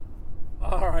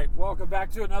right, welcome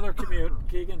back to another commute.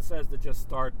 Keegan says to just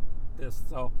start this.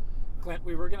 So, Clint,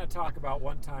 we were going to talk about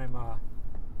one-time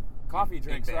coffee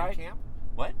drinks, in band right? Camp?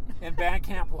 What? In band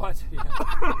camp, what? Yeah.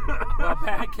 Well,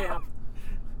 band camp.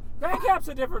 Band camp's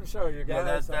a different show, you guys.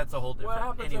 Yeah, that's a whole different. What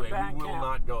happens anyway, at band we will camp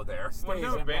not go there. stays Well,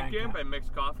 no, in band camp, I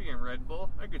mixed coffee and Red Bull.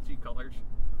 I could see colors.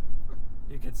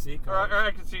 You could see Or colors.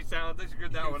 I could see sounds. I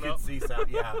screwed that You one could up. see sound.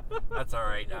 Yeah, that's all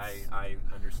right. I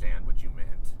understand what you meant.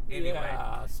 Anyway,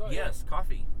 Yeah, so yes,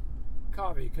 coffee.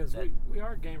 coffee, because That- we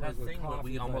are gamers That with thing coffee. that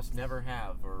we but- almost never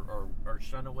have or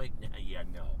shun away. Yeah,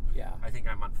 no. Yeah. I think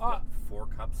I'm on 4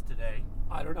 cups today.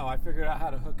 I don't know. I figured out how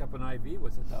to hook up an IV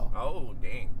with it, though. Oh,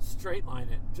 dang. Straight line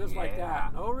it, just like Yeah.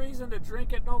 that. No reason to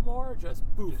drink it no more. Just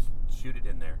poof, Just shoot it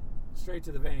in there. straight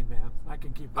to the vein, man. I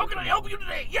can keep. How can I help you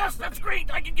today? Yes, that's great.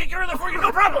 I can take care of that for you.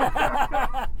 No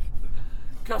problem.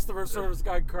 Customer service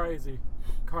guy crazy.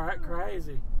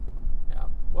 Crazy. Yeah.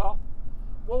 Well,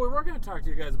 we were going to talk to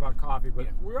you guys about coffee, but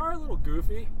Yeah. we are a little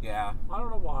goofy. Yeah. I don't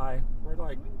know why. We're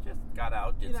like, Just got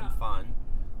out, did You some know, fun.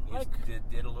 like-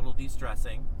 Did a little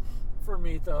de-stressing. for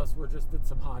Mythos, we just did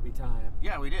some hobby time.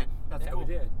 Yeah, we did. That's Yeah, cool. we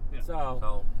did. Yeah.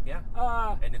 So, yeah.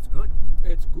 And it's good.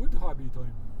 it's good hobby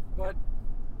time. But,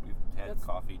 We've had That's-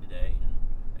 coffee today. And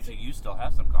actually, you still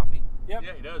have some coffee. yep.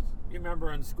 Yeah, he does. You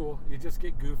remember in school, you just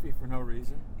get goofy for no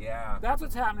reason. Yeah. That's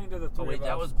what's happening to the three Oh, wait, of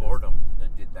that us. was boredom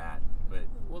that did that. But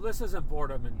Well, this isn't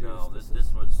boredom induced. no,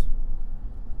 this was...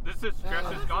 This is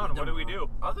stress is gone. What do we do?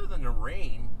 Other than the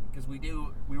rain, because we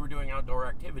were doing outdoor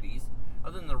activities.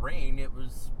 Other than the rain, it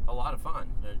was a lot of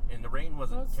fun. And the rain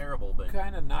wasn't That's terrible, but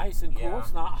kind of nice and cool. Yeah.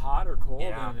 It's not hot or cold,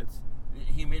 Yeah. and it's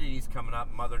humidity's coming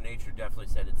up. Mother Nature definitely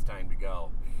said it's time to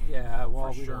go. yeah.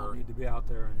 Well, For we sure. don't need to be out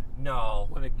there and No,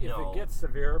 when if no. it gets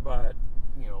severe, but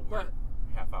we're but-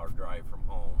 a half-hour drive from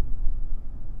home.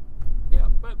 yeah.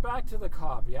 But back to the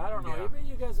coffee. I don't know. Yeah. Even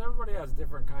you guys, everybody has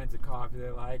different kinds of coffee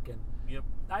they like, and Yep.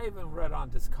 I even read on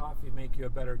does coffee make you a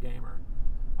better gamer.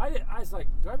 I was like,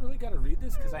 do I really got to read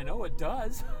this? Because I know it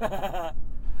does. I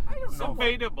don't know.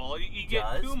 Debatable. You get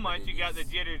does, too but much, it you got the is-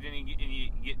 jitters, and you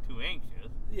get too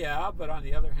anxious. Yeah, but on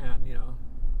the other hand,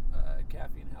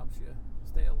 caffeine helps you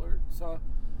stay alert. So,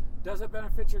 does it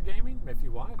benefit your gaming if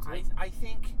you want it to? I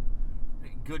think,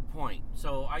 good point.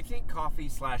 So I think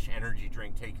coffee/energy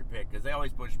drink, take your pick, because they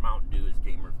always push Mountain Dew as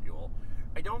gamer fuel.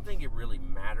 I don't think it really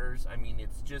matters. I mean,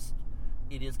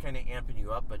 it is kind of amping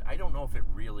you up, but I don't know if it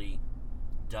really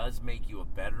does make you a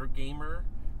better gamer.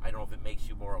 I don't know if it makes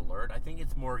you more alert. I think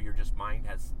it's more your just mind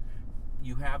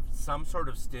you have some sort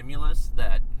of stimulus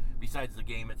that, besides the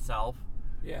game itself,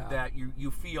 yeah. that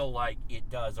you feel like it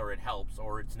does or it helps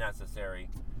or it's necessary,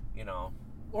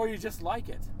 Or you just like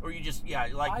it. or you just you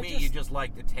just- just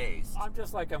like the taste. I'm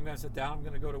just like, I'm going to sit down, I'm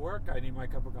going to go to work, I need my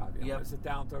cup of coffee. I'm Yep. going to sit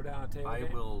down, throw down a table I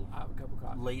game, will- have a cup of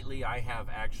coffee. Lately, I have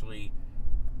actually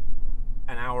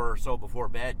an hour or so before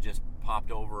bed just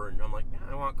popped over and I'm like,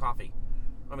 I want coffee.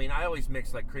 I mean, I always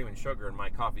mix like cream and sugar in my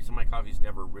coffee, so my coffee's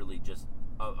never really just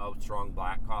a strong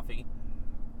black coffee.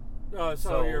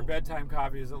 So your bedtime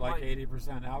coffee, is it like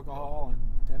 80% alcohol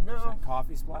and 10%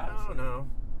 coffee splash? No.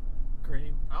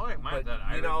 Cream? I like mine But, that you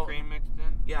Irish know- cream mixed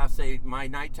in. Yeah, say my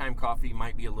nighttime coffee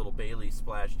might be a little Bailey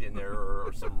splashed in there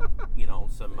or some,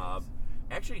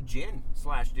 actually gin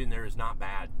splashed in there is not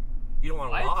bad. You don't want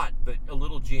a What? lot, but a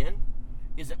little gin.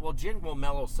 Gin will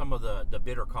mellow some of the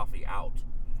bitter coffee out.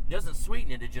 It doesn't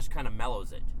sweeten it, it just kind of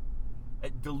mellows it.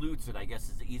 It dilutes it, I guess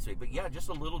is the easy way. But yeah, just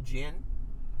a little gin.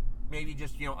 Maybe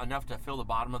just, enough to fill the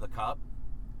bottom of the cup.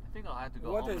 I think I'll have to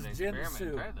go What home does and gin experiment soup?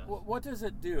 and try this. What does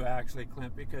it do actually,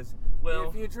 Clint? Because Well-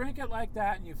 if you drink it like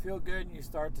that and you feel good and you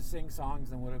start to sing songs,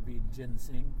 then would it be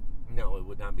ginseng? No, it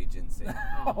would not be ginseng.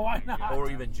 Why my not? God.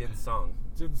 Or even ginseng.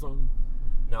 Ginseng.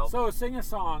 No. So sing a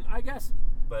song. I guess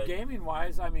but gaming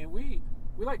wise, I mean we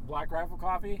like Black Rifle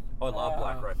coffee. I love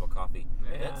Black Rifle coffee.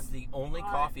 Yeah. That's the only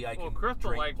I- coffee I Well, can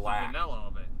Crystal drink likes black. the vanilla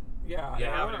of it. Yeah, They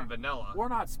Yeah. have it we're, in vanilla. we're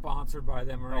not sponsored by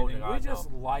them or Oh, anything. no, we no.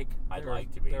 just like. I'd their,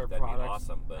 like to be. their That'd products. be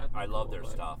awesome. But That'd be I love cool, their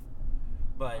but- stuff.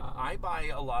 But I buy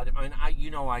a lot of. I mean,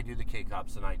 I do the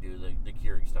K-Cups and I do the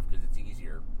Keurig stuff because it's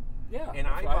easier. Yeah, And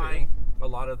that's I what buy a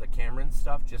lot of the Cameron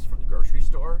stuff just from the grocery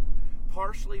store,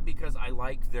 partially because I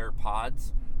like their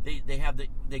pods.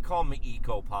 They call them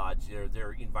eco pods.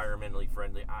 They're environmentally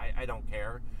friendly. I don't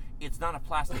care. It's not a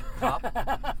plastic cup.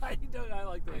 I like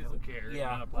I those. don't care.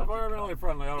 Yeah. Not a plastic Environmentally cup.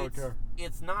 friendly. I don't care.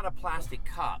 It's not a plastic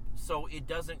cup, so it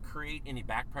doesn't create any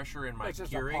back pressure in my It's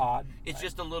just a Keurig. pod. It's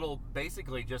just a little,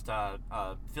 basically just a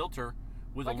filter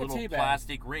with Like a a little tea bag.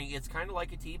 plastic ring. It's kind of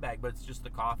like a tea bag, but it's just the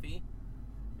coffee.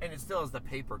 And it still has the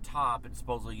paper top, and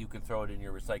supposedly you can throw it in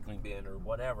your recycling bin or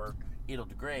whatever. It'll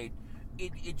degrade.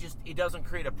 It doesn't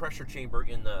create a pressure chamber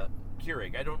in the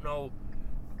Keurig. I don't know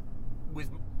with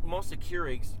most of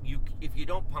Keurigs, if you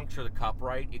don't puncture the cup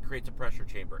right, it creates a pressure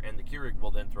chamber, and the Keurig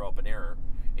will then throw up an error,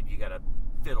 and you got to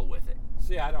fiddle with it.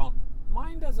 See,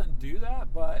 mine doesn't do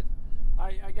that, but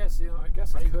I guess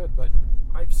it could, but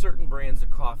I have certain brands of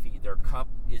coffee, their cup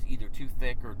is either too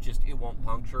thick or just it won't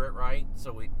puncture it right,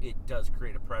 so it does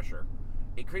create a pressure.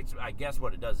 It creates, I guess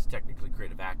what it does is technically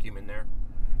create a vacuum in there,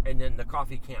 and then the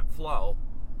coffee can't flow,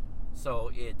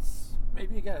 so it's...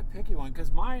 Maybe you got a picky one,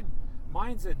 because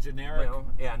mine's a generic. Well,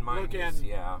 yeah, and mine is,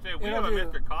 yeah. So we have a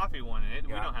Mr. Coffee one in it.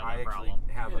 Yeah, we don't have I that problem.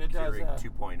 actually have a Keurig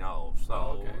 2.0,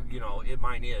 so,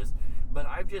 mine is. But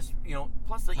I've just,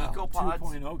 plus the EcoPods.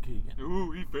 2.0 Keegan.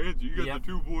 Ooh, he's fancy. You got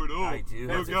the 2.0. I do.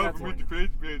 Look out for Mr.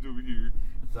 Fancy Pants over here.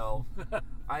 So,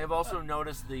 I have also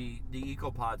noticed the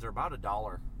EcoPods are about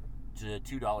 $1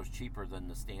 to $2 cheaper than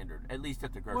the standard, at least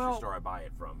at the grocery store I buy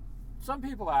it from. Some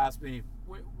people ask me,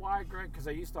 why, Greg? Because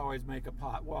I used to always make a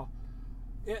pot. Well,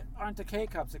 aren't the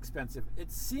K-Cups expensive?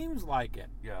 It seems like it.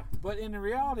 Yeah. But in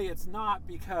reality, it's not,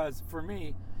 because for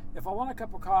me, if I want a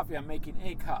cup of coffee, I'm making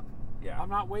a cup. Yeah. I'm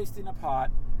not wasting a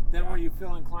pot. Then where you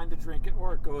feel inclined to drink it,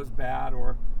 or it goes bad,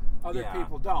 or other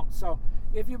people don't. So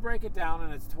if you break it down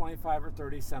and it's 25 or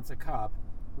 30 cents a cup,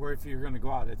 where if you're going to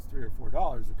go out, it's $3 or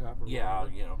 $4 a cup. Or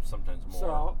whatever. Sometimes more.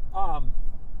 So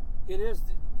it is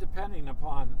depending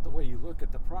upon the way you look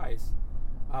at the price.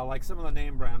 Like some of the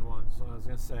name brand ones, I was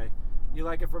going to say, you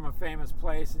like it from a famous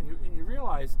place, and you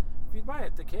realize if you buy it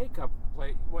at the K-Cup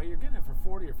plate, well, you're getting it for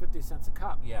 40 or 50 cents a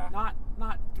cup. Yeah.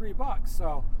 Not $3.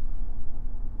 So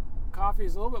coffee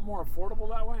is a little bit more affordable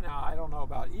that way. Now, I don't know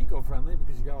about eco-friendly,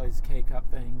 because you got all these K-Cup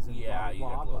things and blah, you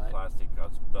blah, got little plastic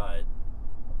cups, but...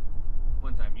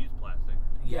 One-time use plastic.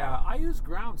 Yeah, I use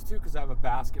grounds, too, because I have a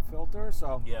basket filter.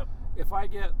 So if I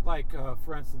get, like,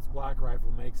 for instance, Black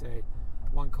Rifle makes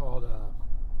one called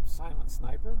Silent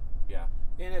Sniper. Yeah.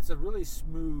 And it's a really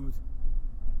smooth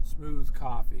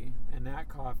coffee. And that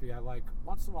coffee, I like,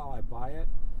 once in a while I buy it.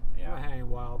 Yeah. I'm hanging a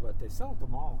while, but they sell at the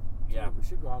mall. Yeah. We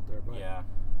should go out there. But,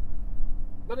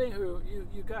 But anywho,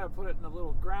 you got to put it in the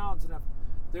little grounds, and if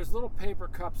there's little paper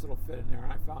cups that'll fit in there,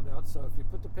 I found out. So if you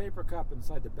put the paper cup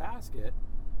inside the basket,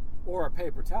 or a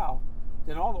paper towel,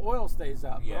 then all the oil stays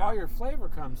out. Yeah. But all your flavor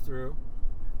comes through,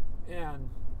 and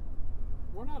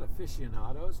we're not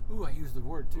aficionados. Ooh, I used the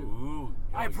word too. Ooh.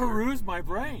 I peruse my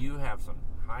brain. You have some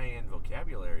high-end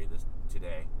vocabulary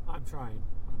today. I'm trying.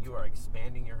 You are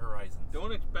expanding your horizons.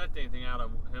 Don't expect anything out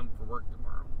of him for work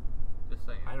tomorrow. Just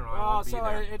saying. I don't know. I won't be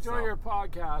there, enjoy your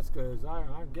podcast, because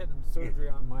I'm getting surgery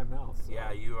on my mouth. So.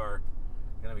 Yeah, you are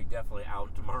going to be definitely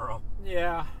out tomorrow.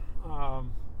 Yeah.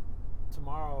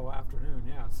 Tomorrow afternoon,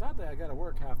 yeah. Sadly, I got to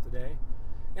work half the day,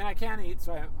 and I can't eat,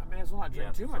 so I may as well not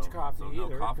drink too much coffee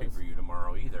either. No coffee for you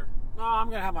tomorrow either. No, I'm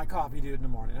gonna have my coffee, dude, in the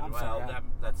morning. I'm sorry.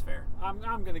 That's fair. I'm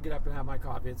gonna get up and have my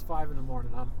coffee. It's 5 in the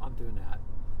morning. I'm doing that.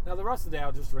 Now the rest of the day,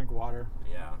 I'll just drink water.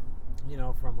 Yeah.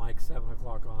 From like 7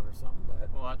 o'clock on or something.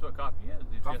 But well, that's what coffee is.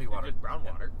 It's coffee water. It's just brown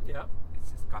water. Yeah.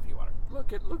 It's just coffee water.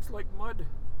 Look, it looks like mud.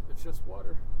 It's just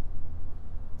water.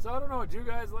 So I don't know what you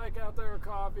guys like out there with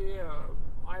coffee.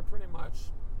 I pretty much.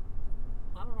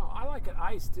 I don't know. I like it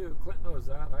iced too. Clint knows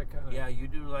that. I kind of. Yeah, you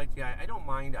do like. Yeah, I don't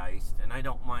mind iced, and I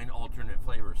don't mind alternate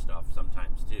flavor stuff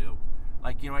sometimes too.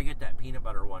 Like I get that peanut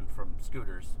butter one from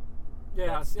Scooters.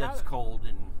 Yeah, that's cold,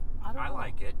 and I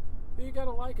like it. But you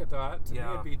gotta like it though. To me,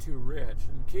 it'd be too rich.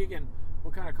 And Keegan,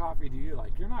 what kind of coffee do you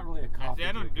like? You're not really a coffee.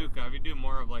 I don't do coffee. I do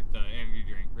more of like the energy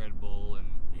drink, Red Bull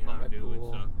and Mountain Dew and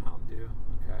stuff. Mountain Dew.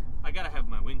 Okay. I gotta have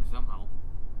my wings somehow.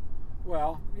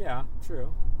 Well, yeah,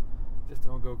 true. Just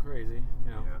don't go crazy,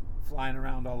 flying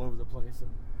around all over the place. And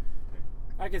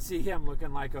I could see him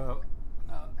looking like a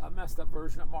messed up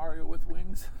version of Mario with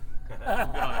wings.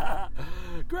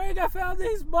 Greg, I found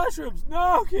these mushrooms.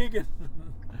 No, Keegan.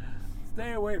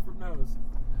 Stay away from those.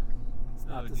 It's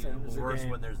not the same as the worse game.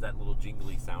 when there's that little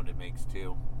jingly sound it makes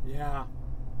too. Yeah.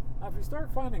 Now, if you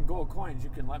start finding gold coins, you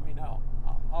can let me know.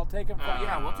 I'll take them.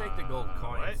 Yeah, we'll take the gold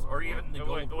coins, or even the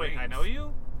gold rings. Wait, I know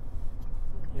you?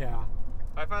 Yeah.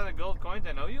 If I find the gold coins,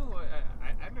 I know you?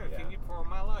 I've never seen you before in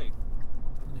my life.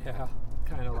 Yeah,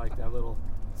 kind of like that little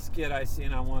skit I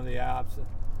seen on one of the apps.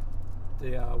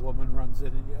 The woman runs in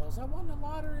and yells, "I won the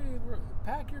lottery,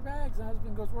 pack your bags." And the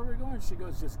husband goes, "Where are we going?" She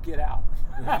goes, "Just get out."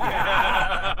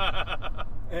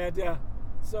 And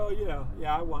so,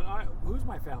 I won. Who's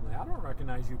my family? I don't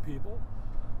recognize you people.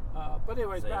 But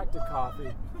anyways, back to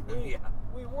coffee.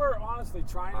 We were honestly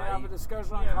trying to have a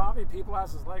discussion on coffee. People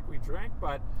ask us like we drink,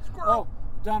 but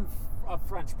done a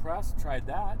French press. Tried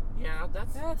that. Yeah,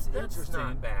 that's interesting.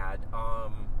 Not bad.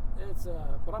 It's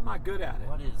but I'm not good at it.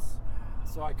 What is?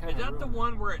 So I kind of. Is that the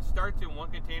one where it starts in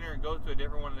one container and goes to a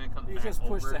different one and then comes back over? You just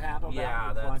push the handle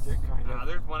down and plunge it, kind of.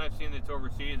 There's one I've seen that's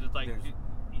overseas. It's like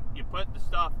you put the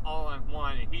stuff all on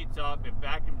one, it heats up, it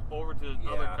vacuums over to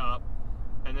the other cup,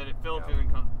 and then it filters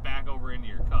and comes back over into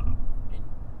your cup. And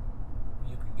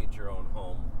you can get your own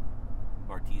home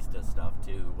Martista stuff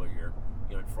too, where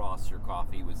it frosts your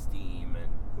coffee with steam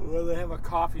and. Well, they have a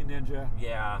coffee ninja.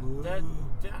 Yeah, that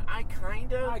I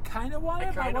kind of want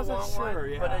it. I wasn't sure.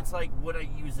 Yeah, but it's like, would I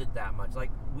use it that much?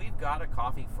 Like, we've got a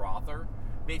coffee frother.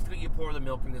 Basically, you pour the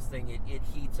milk in this thing, it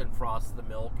heats and frosts the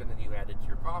milk, and then you add it to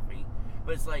your coffee.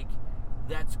 But it's like,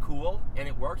 that's cool and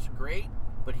it works great.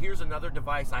 But here's another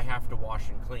device I have to wash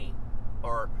and clean,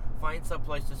 or find some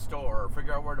place to store, or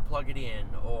figure out where to plug it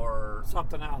in, or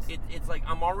something else. It's like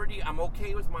I'm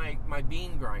okay with my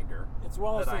bean grinder. It's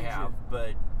well that I have,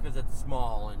 but because it's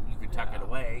small and you can tuck it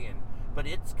away, but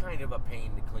it's kind of a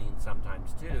pain to clean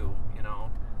sometimes too.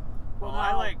 Well,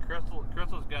 I like Crystal.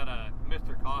 Crystal's got a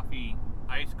Mr. Coffee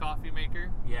iced coffee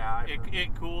maker. Yeah,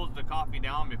 it cools the coffee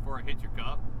down before it hits your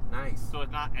cup. Nice. So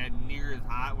it's not near as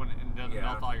hot when it doesn't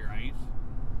melt all your ice.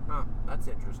 Huh, that's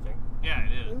interesting. Yeah,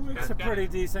 it is. It's a pretty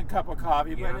decent cup of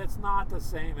coffee, but it's not the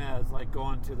same as like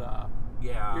going to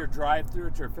your drive-through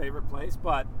at your favorite place,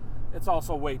 but it's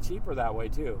also way cheaper that way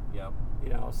too. Yep.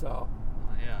 So.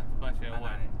 Yeah, especially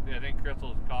I think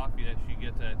Crystal's coffee that she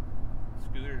gets at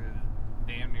Scooter is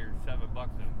damn near $7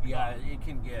 Yeah, it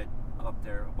can get up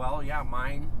there. Well, yeah,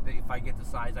 mine, if I get the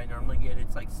size I normally get,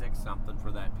 it's like $6 something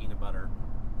for that peanut butter.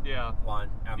 Yeah.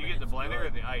 One. Do you get the blended or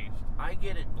the iced? I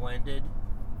get it blended.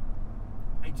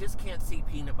 I just can't see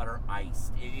peanut butter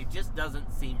iced. It just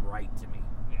doesn't seem right to me.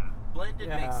 Yeah. Blended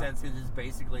makes sense because it's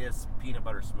basically a peanut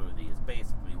butter smoothie. Is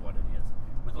basically what it is.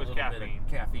 With a little bit of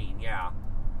caffeine, yeah.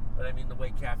 But I mean, the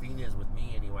way caffeine is with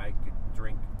me anyway, I could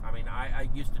drink. I mean, I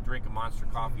used to drink a Monster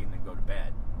coffee and then go to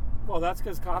bed. Well, that's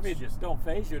because coffee just don't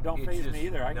phase you. Don't phase me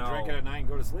either. I can drink it at night and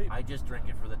go to sleep. I just drink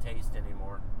it for the taste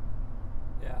anymore.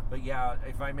 Yeah. But yeah,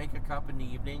 if I make a cup in the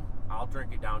evening, I'll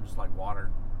drink it down just like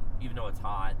water, even though it's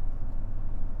hot.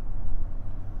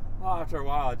 Well, after a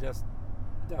while, it just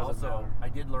doesn't matter. I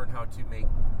did learn how to make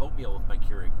oatmeal with my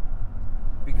Keurig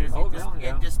because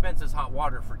it dispenses hot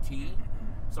water for tea.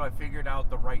 So I figured out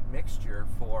the right mixture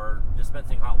for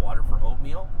dispensing hot water for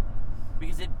oatmeal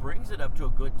because it brings it up to a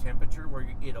good temperature where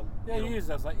you use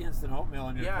those like instant oatmeal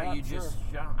in your cup. Yeah, you just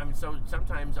I mean, so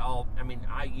sometimes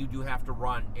you do have to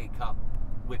run a cup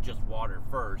with just water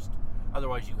first.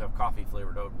 Otherwise, you have coffee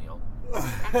flavored oatmeal.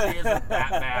 Actually, isn't that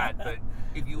bad. But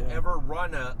if you ever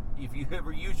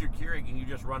use your Keurig and you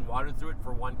just run water through it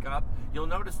for one cup, you'll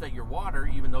notice that your water,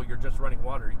 even though you're just running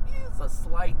water, is a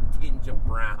slight tinge of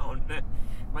brown.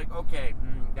 I'm like, okay,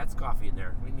 that's coffee in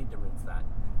there. We need to rinse that.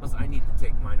 Plus, I need to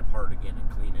take mine apart again and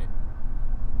clean it.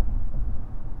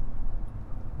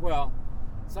 Well,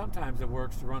 sometimes it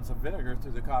works to run some vinegar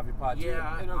through the coffee pot too.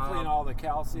 Yeah, it'll clean all the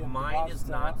calcium. Mine is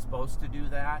not supposed to do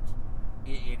that.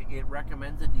 It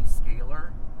recommends a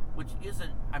descaler, which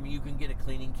isn't. I mean, you can get a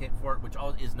cleaning kit for it, which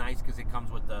is nice because it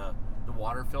comes with the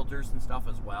water filters and stuff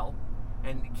as well.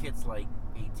 And the kit's like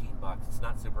 $18. It's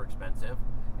not super expensive,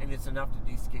 and it's enough to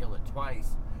descale it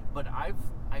twice. But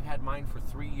I've had mine for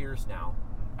 3 years now.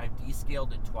 I've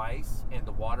descaled it twice, and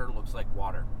the water looks like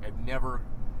water. I've never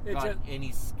got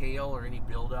any scale or any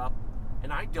buildup,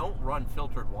 and I don't run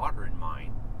filtered water in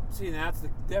mine. See, that's the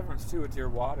difference too with your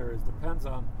water. Is depends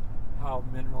on how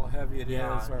mineral heavy it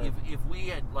is. Or if we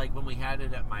had, like when we had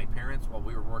it at my parents while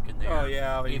we were working there. Oh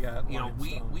yeah,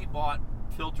 we bought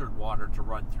filtered water to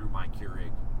run through my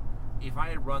Keurig. If I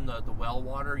had run the well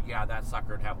water, that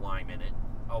sucker would have lime in it.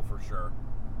 Oh, for sure.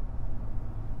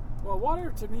 Well,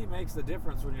 water to me makes the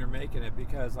difference when you're making it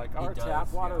because, like our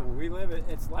tap water where we live,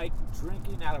 it's like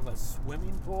drinking out of a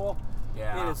swimming pool.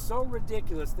 Yeah. It is so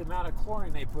ridiculous the amount of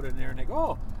chlorine they put in there, and they go,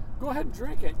 "Oh, go ahead and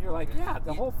drink it." And you're like,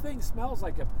 the whole thing smells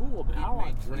like a pool, man. I don't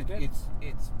want to drink it.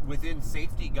 It's within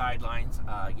safety guidelines.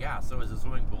 So is a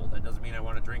swimming pool. That doesn't mean I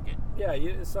want to drink it.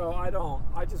 Yeah, so I don't.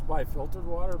 I just buy filtered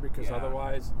water because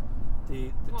otherwise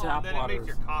the tap then water. It makes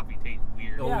your coffee taste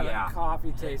weird.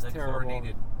 Coffee tastes terrible.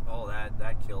 Chlorinated,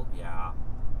 that killed,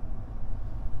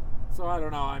 So I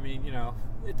don't know. I mean,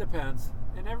 it depends.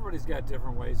 And everybody's got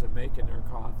different ways of making their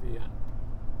coffee and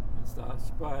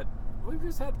stuff. But we've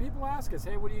just had people ask us,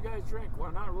 hey, what do you guys drink? Well,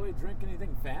 I'm not really drinking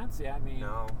anything fancy. I mean...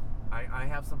 No. I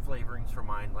have some flavorings for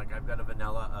mine. Like, I've got a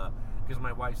vanilla, because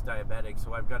my wife's diabetic,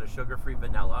 so I've got a sugar-free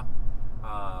vanilla.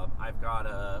 I've got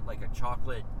a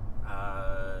chocolate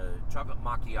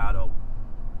macchiato,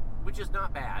 which is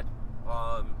not bad.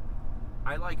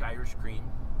 I like Irish cream.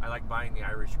 I like buying the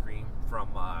Irish cream from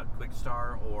Quick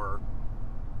Star or,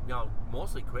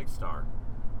 mostly Quick Star.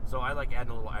 So I like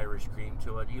adding a little Irish cream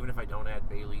to it, even if I don't add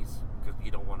Bailey's, because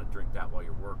you don't want to drink that while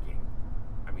you're working.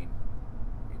 I mean,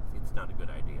 it's not a good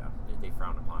idea. They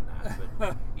frown upon that.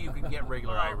 But you can get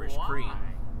regular Irish cream.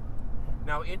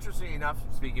 Now, interestingly enough,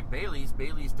 speaking of Bailey's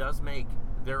does make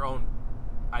their own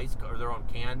their own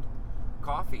canned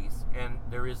coffees, and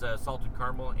there is a salted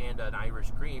caramel and an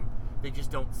Irish cream. They just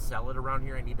don't sell it around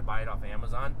here. I need to buy it off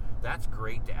Amazon. That's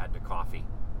great to add to coffee.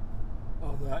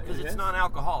 Oh, because it's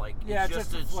non-alcoholic. Yeah, it's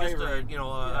just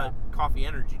a coffee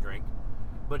energy drink.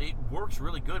 But it works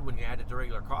really good when you add it to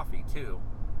regular coffee too,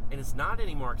 and it's not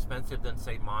any more expensive than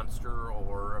say Monster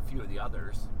or a few of the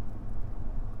others.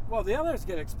 Well, the others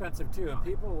get expensive too, and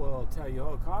people will tell you,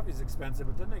 "Oh, coffee's expensive,"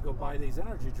 but then they go buy these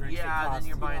energy drinks. Yeah, that cost, then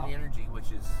you're buying the energy,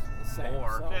 which is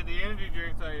more. So the energy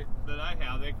drinks that I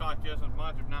have, they cost just as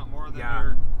much, if not more, than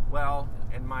your. Well,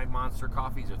 and my Monster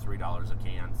coffees are $3 a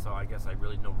can, so I guess I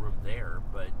really no room there.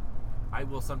 But I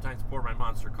will sometimes pour my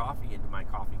Monster coffee into my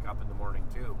coffee cup in the morning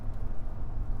too.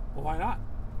 Well, why not?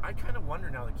 I kind of wonder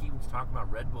now that Keegan's talking about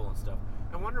Red Bull and stuff.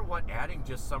 I wonder what adding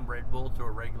just some Red Bull to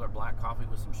a regular black coffee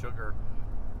with some sugar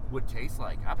would taste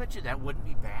like. I bet you that wouldn't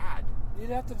be bad.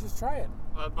 You'd have to just try it.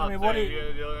 I mean, one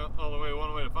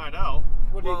way to find out.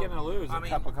 What are you going to lose? A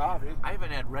cup of coffee? I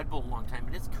haven't had Red Bull in a long time,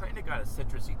 but it's kind of got a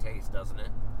citrusy taste, doesn't it?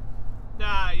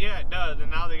 Yeah, it does.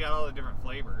 And now they got all the different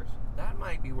flavors. That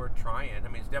might be worth trying. I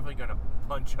mean, it's definitely going to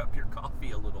punch up your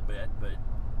coffee a little bit, but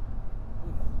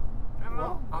I don't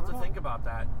know. I'll have to think about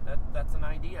that. That's an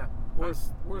idea.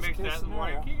 Worst case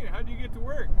scenario. Keegan, how do you get to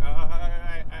work?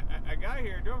 I got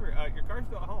here. Dover. Your car's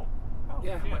still at home. Oh,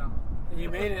 yeah. And you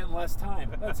made it in less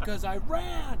time. That's because I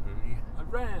ran. I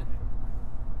ran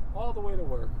all the way to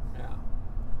work. Yeah.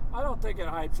 I don't think it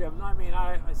hypes you up. I mean,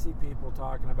 I see people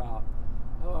talking about,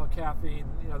 caffeine,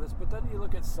 this, but then you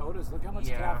look at sodas. Look how much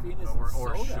caffeine is in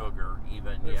soda. Or sugar,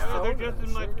 even. There's just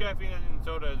as much caffeine in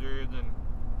soda as there is in.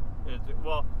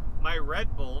 My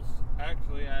Red Bulls,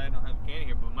 actually, I don't have a can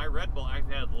here, but my Red Bull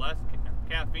actually has less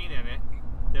caffeine in it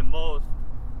than most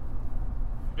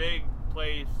big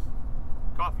place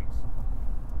coffees.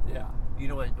 Yeah. You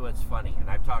know what's funny, and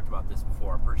I've talked about this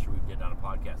before, I'm pretty sure we did on a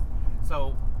podcast.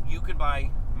 So you can buy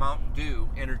Mountain Dew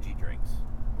energy drinks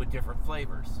with different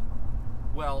flavors.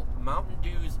 Well, Mountain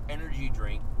Dew's energy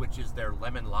drink, which is their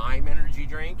lemon lime energy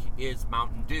drink, is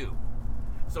Mountain Dew.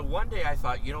 So one day I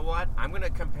thought, you know what, I'm going to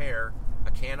compare a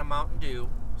can of Mountain Dew,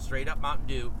 straight up Mountain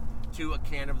Dew, to a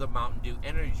can of the Mountain Dew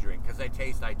energy drink because they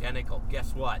taste identical.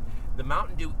 Guess what? The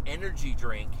Mountain Dew energy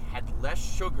drink had less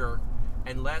sugar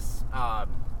and less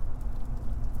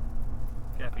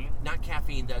caffeine. Not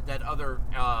caffeine. That other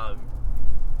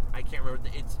I can't remember.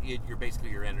 You're basically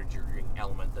your energy drink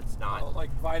element. That's not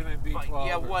like vitamin B12.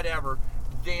 Yeah, whatever.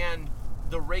 Than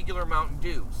the regular Mountain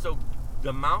Dew. So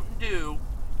the Mountain Dew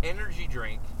energy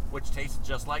drink, which tastes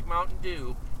just like Mountain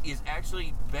Dew, is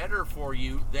actually better for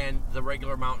you than the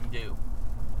regular Mountain Dew.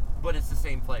 But it's the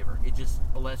same flavor. It's just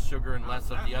less sugar and less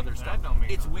of the other stuff.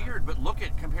 It's weird, but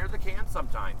compare the cans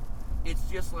sometime. It's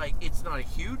just like, it's not a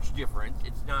huge difference.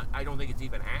 It's not, I don't think it's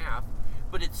even half,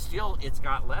 but it's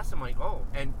got less. I'm like, oh,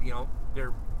 and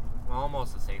they're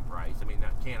almost the same price. I mean,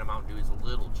 that can of Mountain Dew is a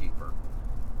little cheaper,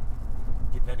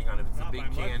 depending on if it's the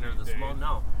big can or the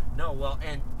small. No, well,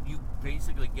 and you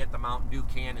basically get the Mountain Dew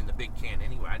can in the big can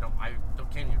anyway. I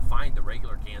can't even find the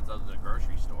regular cans other than a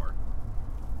grocery store.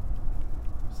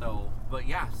 So, but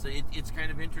yeah, so it's kind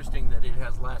of interesting that it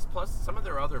has less. Plus, some of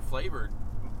their other flavored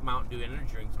Mountain Dew energy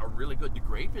drinks are really good. The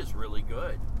grape is really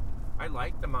good. I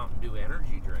like the Mountain Dew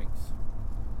energy drinks.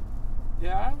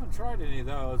 Yeah, I haven't tried any of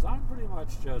those. I'm pretty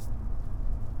much just,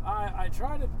 I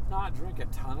try to not drink a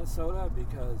ton of soda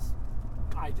because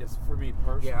for me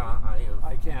personally,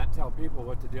 I can't tell people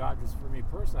what to do. For me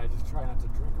personally, I just try not to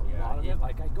drink a lot of it.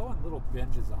 Like, I go on little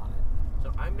binges on it.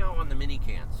 So I'm now on the mini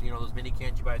cans. Those mini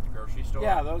cans you buy at the grocery store?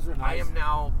 Yeah, those are nice. I am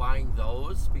now buying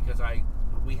those because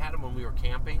we had them when we were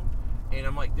camping, and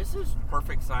I'm like, this is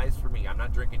perfect size for me. I'm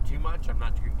not drinking too much. I'm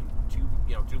not drinking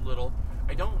too little.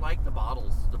 I don't like the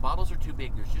bottles. The bottles are too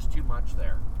big. There's just too much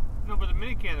there. No, but the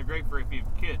mini cans are great for if you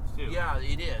have kids too. Yeah,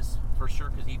 it is for sure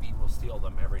because Evie will steal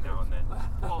them every now and then.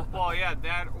 well, yeah,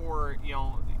 that or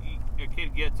a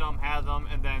kid gets them, has them,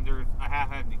 and then there's a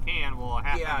half-empty can. Well, a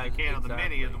half-empty can of the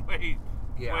mini is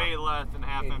way less than a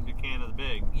half-empty can of the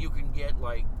big. You can get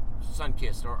like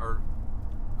Sunkist or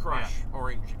Crush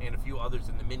Orange and a few others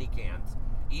in the mini cans.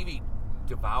 Evie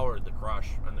devoured the Crush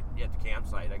at the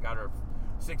campsite. I got her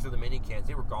 6 of the mini cans.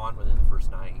 They were gone within the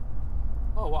first night.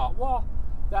 Oh wow! Well,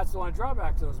 that's the one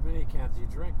drawback to those mini cans. You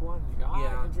drink one, you go, I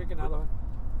can drink another one.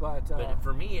 But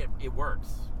for me, it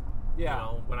works. Yeah.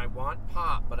 When I want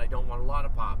pop, but I don't want a lot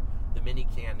of pop, the mini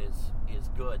can is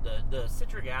good. The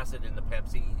citric acid in the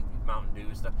Pepsi, Mountain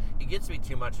Dew stuff, it gets me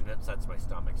too much and it upsets my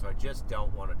stomach, so I just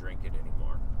don't want to drink it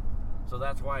anymore. So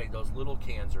that's why those little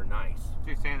cans are nice. So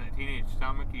you're saying that teenage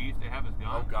stomach you used to have is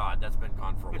gone? Oh God, that's been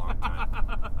gone for a long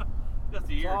time. Just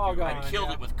a year or two. I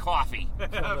killed it with coffee.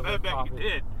 I bet you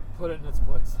did. Put it in its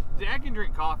place. See, I can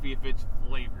drink coffee if it's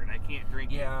flavored. I can't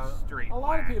drink it straight. A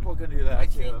lot of people can do that I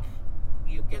too. think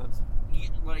you get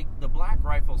like the Black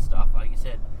Rifle stuff, like you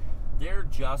said, they're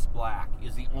just black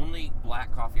is the only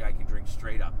black coffee I can drink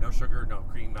straight up. No sugar, no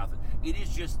cream, nothing. It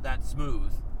is just that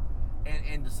smooth.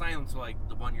 And the silence, like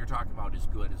the one you're talking about, is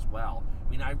good as well. I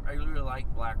mean, I really like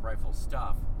Black Rifle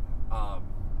stuff.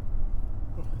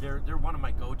 They're one of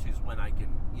my go-tos when I can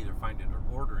either find it or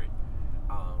order it.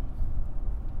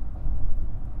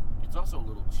 It's also a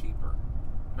little cheaper.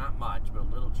 Not much, but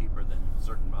a little cheaper than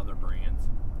certain other brands.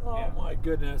 Oh my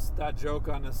goodness. That joke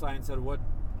on the sign said, what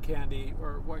candy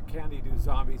do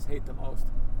zombies hate the most?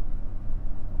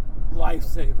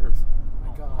 Lifesavers. Oh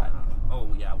my God.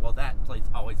 Oh yeah, well that place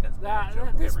always has bad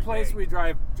jokes. This every place day. we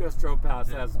just drove past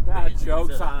has bad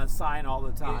jokes on a sign all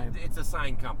the time. It's a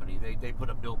sign company. They put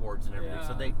up billboards and everything,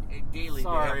 so they daily they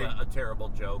have a terrible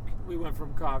joke. We went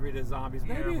from coffee to zombies.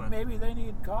 Maybe they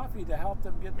need coffee to help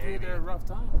them get through their rough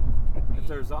time. If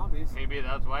they're zombies. Maybe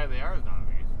that's why they are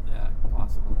zombies. Yeah,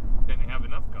 possible. Didn't have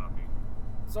enough coffee.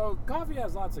 So coffee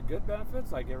has lots of good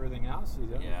benefits, like everything else.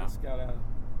 You just gotta.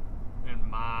 In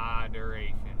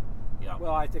moderation. Yeah.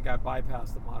 Well, I think I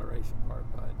bypassed the moderation part,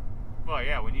 but. Well,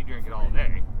 yeah, when you drink it all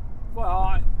day.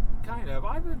 Well, kind of.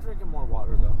 I've been drinking more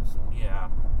water though, so. Yeah.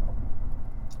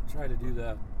 Try to do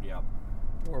the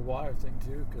more water thing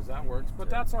too, because that works. But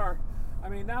that's our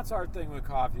thing with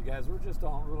coffee, guys. We just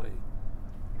don't really.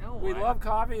 We love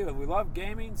coffee and we love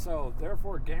gaming, so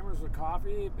therefore gamers with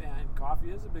coffee, and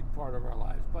coffee is a big part of our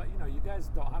lives. But you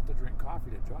guys don't have to drink coffee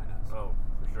to join us. Oh,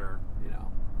 for sure.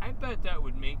 I bet that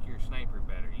would make your sniper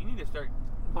better. You need to start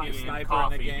giving him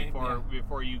coffee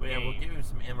before you game. Yeah, we'll give him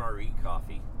some MRE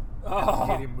coffee. Oh,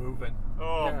 get him moving.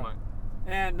 Oh my!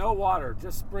 And no water.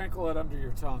 Just sprinkle it under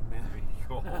your tongue, man.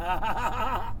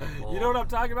 You know what I'm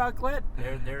talking about, Clint?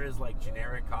 There is like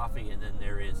generic coffee, and then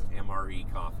there is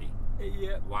MRE coffee.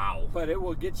 Yeah. Wow. But it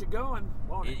will get you going,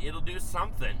 won't it? It'll do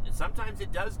something. Sometimes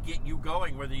it does get you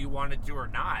going, whether you want it to or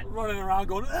not. Running around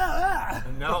going, ah!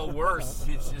 No, worse.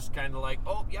 It's just kind of like,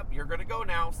 oh, yep, you're going to go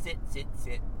now. Sit.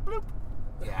 Bloop.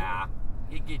 Yeah.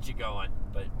 It gets you going,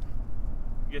 but...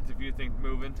 Gets a few things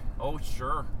moving. Oh,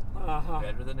 sure. Uh-huh.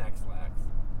 Better than X-Lax.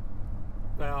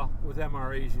 Well, with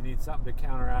MREs, you need something to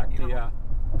counteract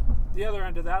the other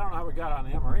end of that. I don't know how we got on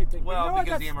the MRE thing. Well,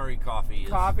 because the MRE coffee is...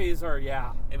 Coffees are,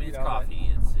 I mean, it's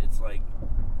coffee. It's like...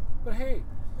 But hey,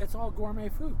 it's all gourmet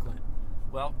food, Clint.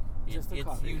 Well, it's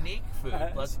unique food.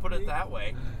 Let's put it that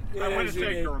way. I wouldn't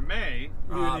say gourmet.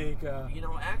 Unique.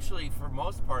 Actually, for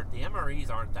most part, the MREs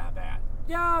aren't that bad.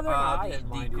 Yeah, they're not.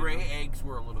 The gray eggs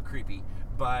were a little creepy,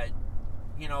 but...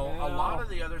 a lot of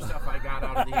the other stuff I got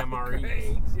out of the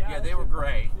MREs, eggs, they were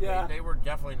gray. Yeah. They were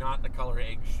definitely not the color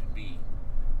eggs should be.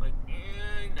 Like,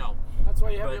 no. That's why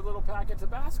you have your little pack of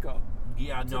Tabasco.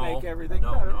 Yeah, to make everything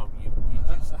better. No, you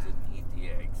just didn't eat the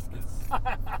eggs.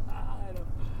 I know.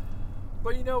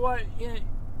 But you know what? In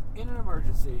an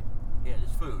emergency... Yeah,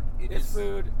 it's food. It's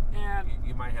food, and...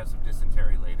 You might have some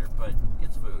dysentery later, but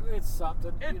it's food. It's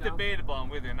something, It's debatable on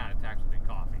whether or not it's actually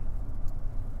coffee.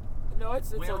 No,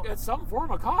 it's some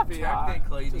form of coffee.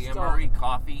 Technically, the MRE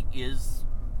coffee is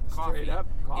coffee. Straight up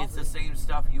coffee. It's the same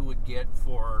stuff you would get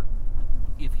for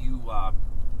if you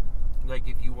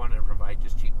if you wanted to provide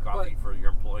just cheap coffee for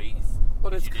your employees.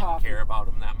 But it's you coffee. Didn't care about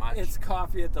them that much. It's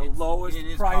coffee at the lowest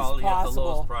price possible. At the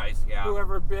lowest price, yeah.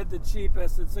 Whoever bid the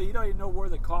cheapest, and so you don't even know where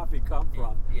the coffee come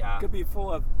from. Yeah. It could be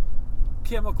full of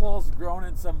chemicals grown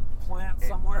in some plant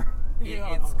somewhere.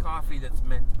 It's coffee that's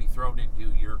meant to be thrown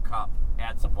into your cup.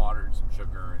 Add some water and some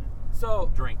sugar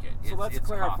and drink it. So let's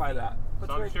clarify that.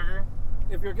 Some sugar?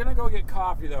 If you're going to go get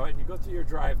coffee, though, and you go through your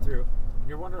drive-thru, and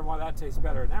you're wondering why that tastes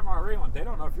better, an MRE one, they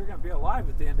don't know if you're going to be alive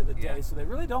at the end of the day, so they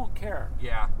really don't care.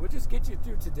 Yeah. We'll just get you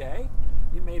through today.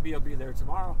 Maybe you'll be there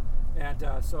tomorrow. And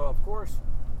so, of course,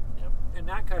 in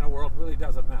that kind of world, really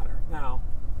doesn't matter. Now,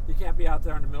 you can't be out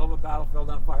there in the middle of a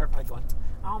battlefield on a firefight going,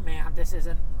 oh, man, this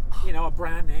isn't, a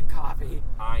brand name coffee.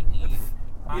 I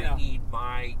need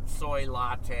my soy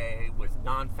latte with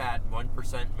non-fat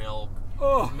 1% milk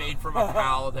made from a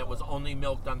cow that was only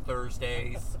milked on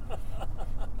Thursdays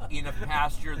in a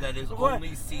pasture that is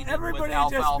only seeded with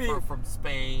alfalfa from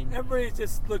Spain. Everybody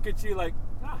just look at you like,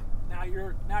 now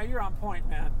you're on point,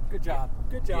 man. Good job.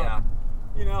 Yeah.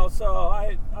 So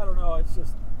I don't know. It's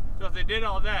just. So if they did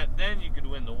all that, then you could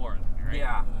win the war, right?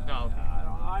 Yeah. No.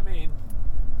 I mean,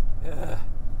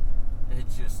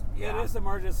 it's just, it is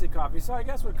emergency coffee. So I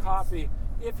guess with coffee,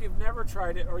 if you've never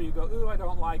tried it or you go, ooh, I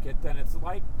don't like it, then it's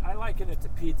like, I liken it to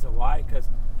pizza. Why? Because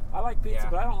I like pizza,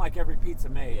 but I don't like every pizza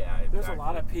made. Yeah, exactly. There's a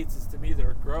lot of pizzas to me that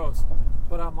are gross,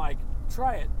 but I'm like,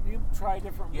 try it. You try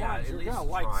different ones. You're going to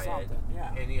like something.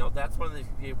 Yeah. And, that's one of the,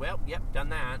 done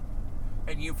that.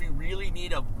 And if you really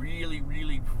need a really,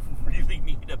 really, really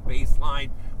need a baseline,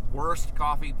 worst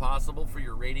coffee possible for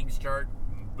your ratings chart,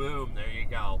 boom, there you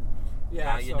go.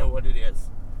 Yeah, you know what it is.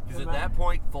 Because at that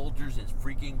point, Folgers is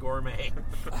freaking gourmet.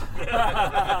 And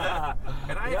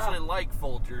I actually like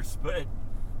Folgers, but...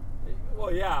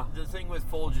 Well, yeah. The thing with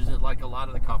Folgers is, like a lot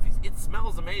of the coffees, it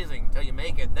smells amazing until you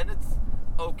make it. Then it's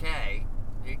okay.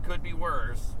 It could be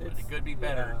worse, but it could be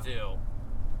better, too.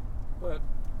 But,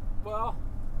 well,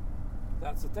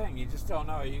 that's the thing. You just don't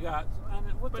know. You got...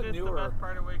 And with but the it's newer... the best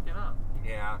part of waking up.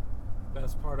 Yeah.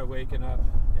 Best part of waking up,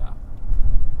 yeah.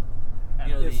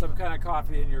 You know, Get some kind of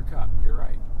coffee in your cup. You're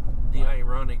right. The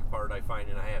ironic part I find,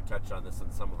 and I have touched on this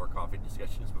in some of our coffee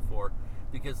discussions before,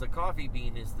 because the coffee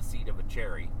bean is the seed of a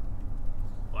cherry.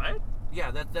 What?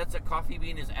 Yeah, that's a coffee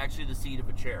bean is actually the seed of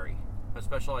a cherry, a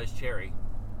specialized cherry.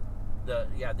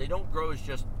 They don't grow as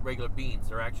just regular beans.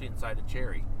 They're actually inside a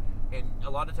cherry. And a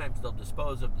lot of times they'll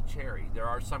dispose of the cherry. There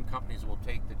are some companies that will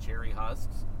take the cherry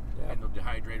husks and they'll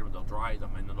dehydrate them, they'll dry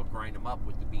them, and then they'll grind them up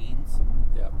with the beans.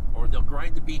 Yep. Or they'll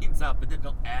grind the beans up and then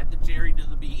they'll add the cherry to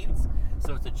the beans.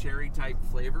 So it's a cherry type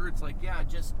flavor. It's like,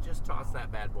 just toss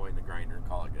that bad boy in the grinder and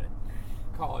call it good.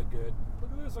 Call it good.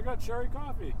 Look at this, I got cherry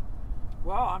coffee.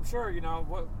 Well, I'm sure,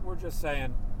 what we're just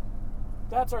saying.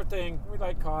 That's our thing. We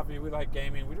like coffee. We like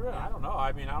gaming. I don't know.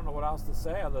 I mean, I don't know what else to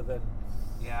say other than...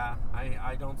 Yeah,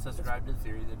 I don't subscribe to the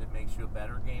theory that it makes you a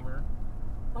better gamer.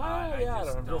 I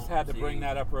just had to bring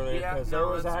that up earlier because there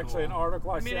was actually an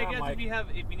article I guess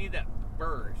if you need that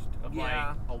burst of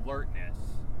alertness,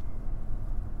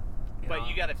 but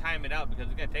you got to time it out because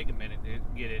it's gonna take a minute to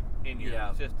get it in your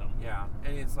system. Yeah,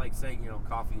 and it's like saying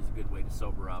coffee is a good way to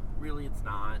sober up. Really, it's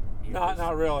not.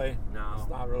 Not really. No, it's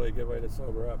not really a good way to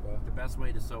sober up. The best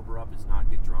way to sober up is not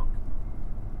get drunk.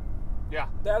 Yeah,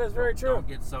 that is very true. Don't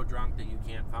get so drunk that you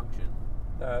can't function.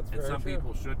 That's very true. And some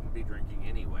people shouldn't be drinking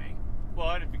anyway.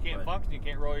 Well, and if you can't function, you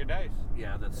can't roll your dice.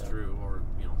 Yeah, that's true. Or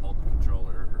hold the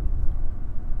controller.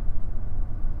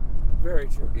 Very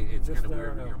true. It's kind of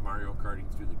weird when you're Mario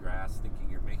Karting through the grass, thinking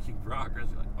you're making progress.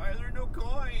 You're like, why are there no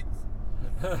coins?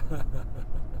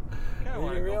 I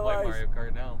want to go play Mario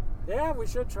Kart now. Yeah, we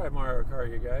should try Mario Kart,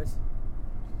 you guys.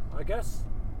 I guess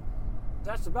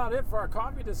that's about it for our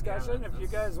coffee discussion. If you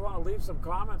guys want to leave some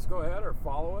comments, go ahead or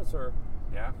follow us. Or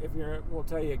we'll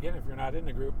tell you again, if you're not in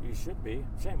the group, you should be.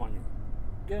 Shame on you.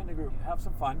 Get in the group. Have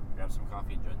some fun. Grab some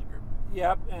coffee and join the group.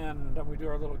 Yep, and then we do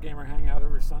our little gamer hangout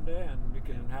every Sunday, and you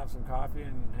can have some coffee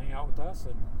and hang out with us.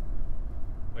 And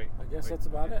I guess that's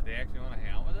about it. They actually want to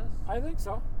hang out with us? I think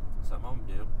so. Some of them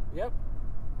do. Yep.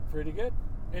 Pretty good.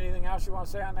 Anything else you want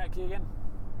to say on that, Keegan?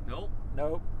 Nope.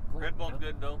 Red Bull's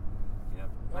good, though. Yep.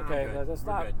 Okay, that's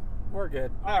not. We're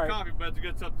good. All right. Coffee, but it's a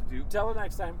good substitute. Till the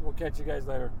next time, we'll catch you guys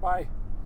later. Bye.